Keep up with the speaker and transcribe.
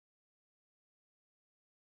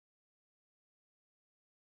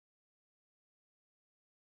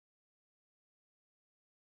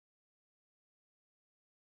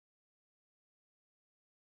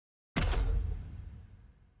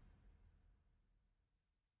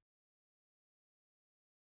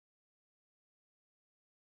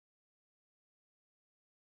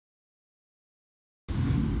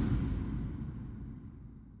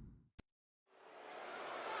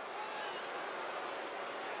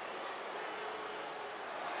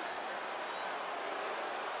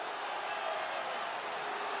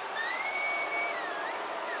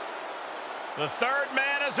The third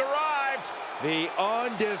man has arrived. The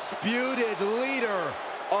undisputed leader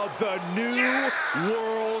of the New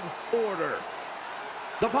World Order.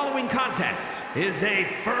 The following contest is a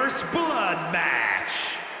first blood match.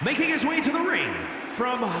 Making his way to the ring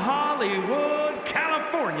from Hollywood,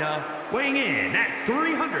 California, weighing in at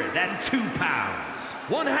 302 pounds,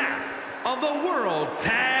 one half of the World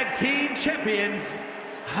Tag Team Champions,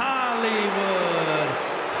 Hollywood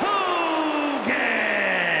Hogan.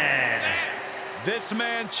 This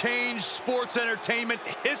man changed sports entertainment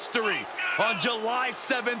history on July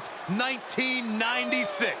 7th,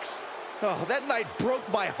 1996. Oh, that night broke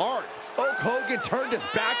my heart. Hulk Hogan turned his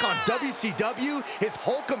back on WCW, his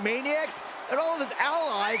Hulkamaniacs, and all of his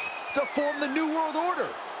allies to form the New World Order.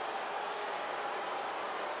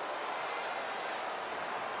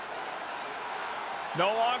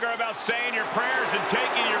 No longer about saying your prayers and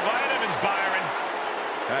taking your vitamins, Byron.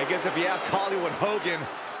 I guess if you ask Hollywood Hogan,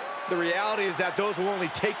 the reality is that those will only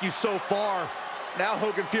take you so far. Now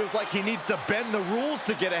Hogan feels like he needs to bend the rules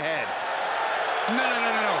to get ahead.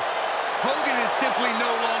 No. Hogan is simply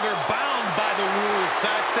no longer bound by the rules,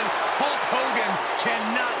 Saxton. Hulk Hogan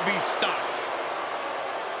cannot be stopped.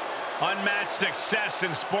 Unmatched success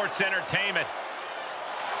in sports entertainment.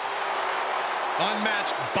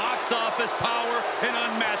 Unmatched box office power and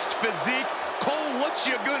unmatched physique. Cole, what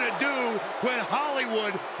you gonna do when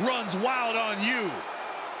Hollywood runs wild on you?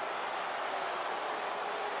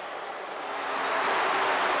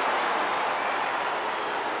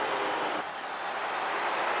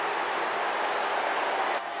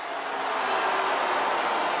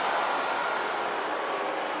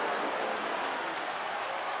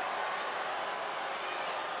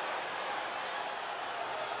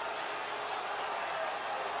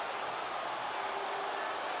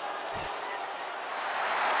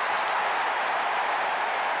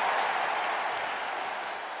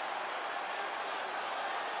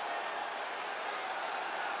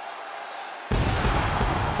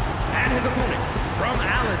 His opponent from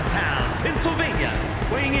Allentown, Pennsylvania,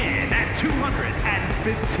 weighing in at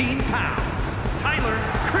 215 pounds, Tyler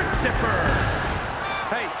Christopher.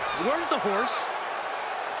 Hey, where's the horse?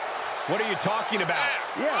 What are you talking about?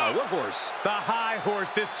 Yeah, what horse? The high horse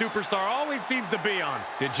this superstar always seems to be on.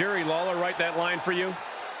 Did Jerry Lawler write that line for you?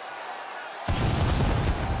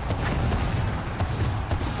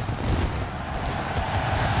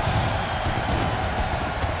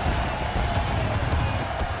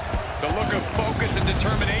 The look of focus and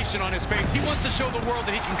determination on his face. He wants to show the world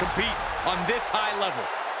that he can compete on this high level.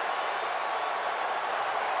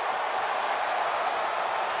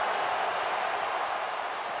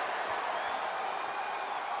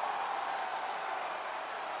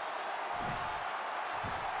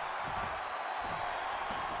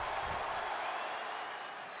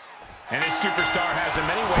 And this superstar has in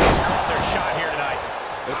many ways called their shot here tonight.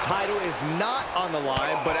 The title is not on the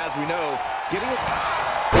line, but as we know, getting a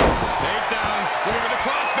Takedown, over the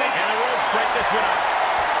crossface. And the ropes break this one up.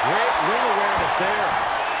 great ring awareness there.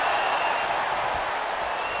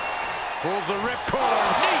 Pulls the ripcord.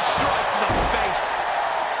 Knee strike to the face.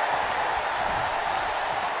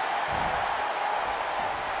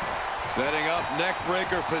 Setting up neck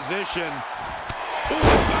breaker position. Ooh,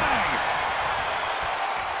 bang!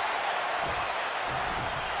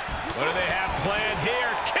 What do they have planned here?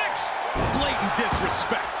 Kicks! Blatant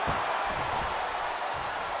disrespect.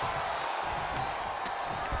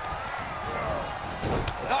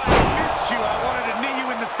 I missed you. I wanted to knee you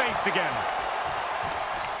in the face again.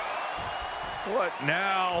 What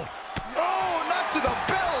now? Oh, not to the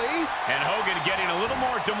belly! And Hogan getting a little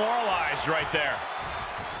more demoralized right there.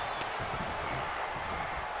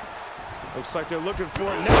 Looks like they're looking for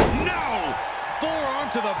it now. No! Forearm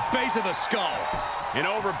to the base of the skull. An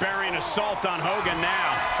overbearing assault on Hogan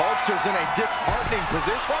now. Hulkster's in a disheartening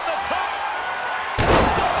position from the top.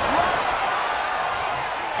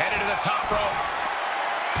 Headed to the top rope.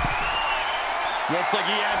 Looks like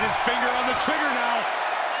he has his finger on the trigger now.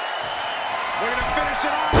 They're gonna finish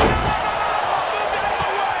it off.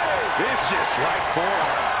 Vicious right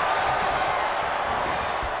forearm.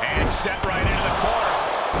 And set right into the corner.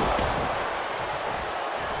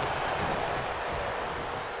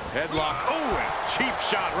 Headlock. Oh, and cheap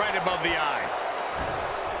shot right above the eye.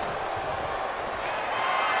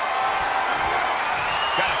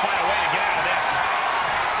 Gotta find a way to get out of this.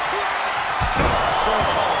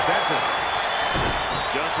 So-called dentist.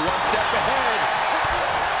 Just one step ahead.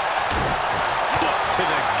 Foot to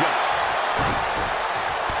the gut.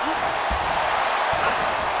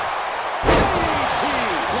 DDT.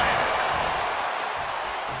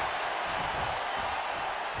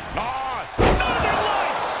 Northern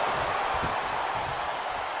Lights.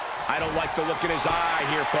 I don't like the look in his eye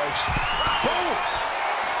here, folks. Boom!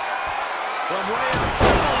 From way up,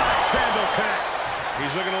 double axe handle connects.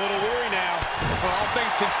 He's looking a little weary now. Well, all things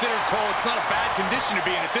considered, Cole, it's not a bad condition to be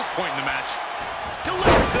in at this point in the match.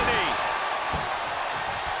 Delivers the knee.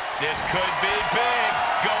 This could be big.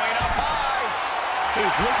 Going up high.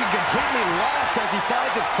 He's looking completely lost as he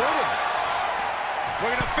finds his footing. We're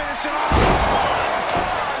going to finish it off. Swanton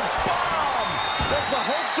bomb. Does the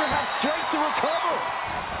Hulkster have strength to recover?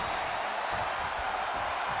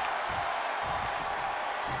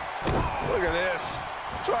 Look at this.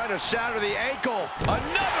 Trying to shatter the ankle.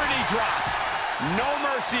 Another knee drop. No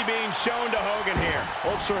mercy being shown to Hogan here.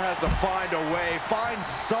 Hulkster has to find a way, find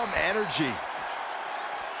some energy.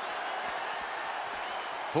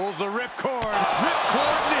 Pulls the ripcord.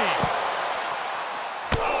 Ripcord knee.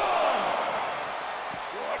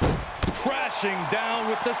 Crashing down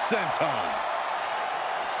with the senton.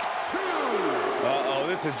 Uh-oh,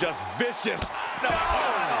 this is just vicious. No,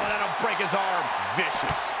 oh, that'll break his arm.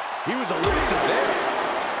 Vicious. He was elusive there.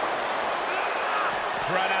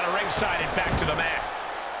 Right out of ringside and back to the mat.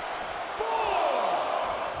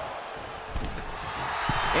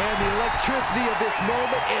 And the electricity of this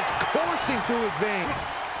moment is coursing through his veins.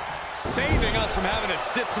 Saving us from having to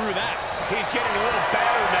sit through that. He's getting a little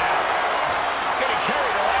battered now. Getting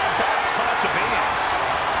carried around. Bad spot to be in.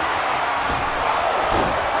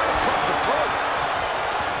 Across the throat.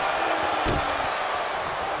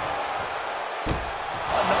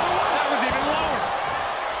 Another one. That was even lower.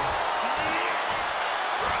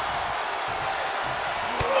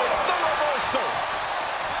 With the reversal.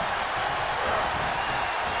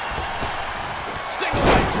 Single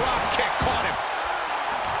leg drop kick caught him.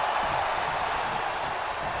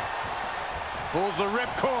 Pulls the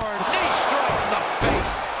ripcord. Knee strike to the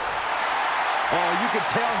face. Oh, you can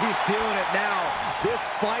tell he's feeling it now. This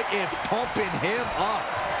fight is pumping him up.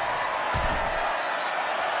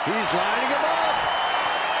 He's lining him up.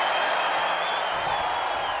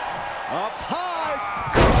 Up high.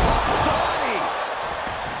 Cross body.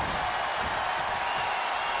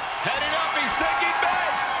 Heading up. He's thinking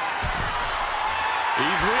big.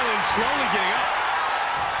 He's reeling, slowly getting up.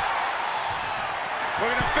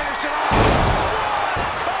 We're going to finish it off.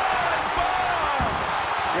 Swanton bomb.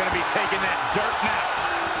 We're going to be taking that dirt now.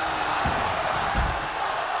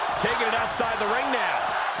 Taking it outside the ring now.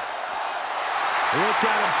 Look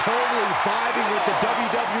at him totally vibing with the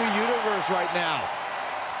WWE Universe right now.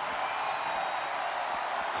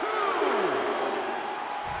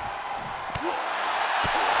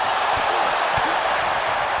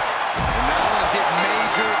 And that one did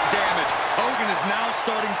major damage. Hogan is now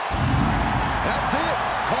starting. That's it.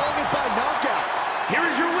 Calling it by knockout. Here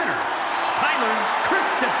is your winner, Tyler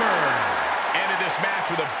Christopher. Ended this match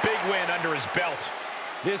with a big win under his belt.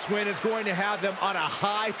 This win is going to have them on a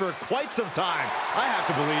high for quite some time, I have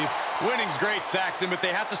to believe. Winning's great, Saxton, but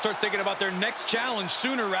they have to start thinking about their next challenge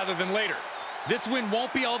sooner rather than later. This win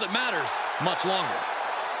won't be all that matters much longer.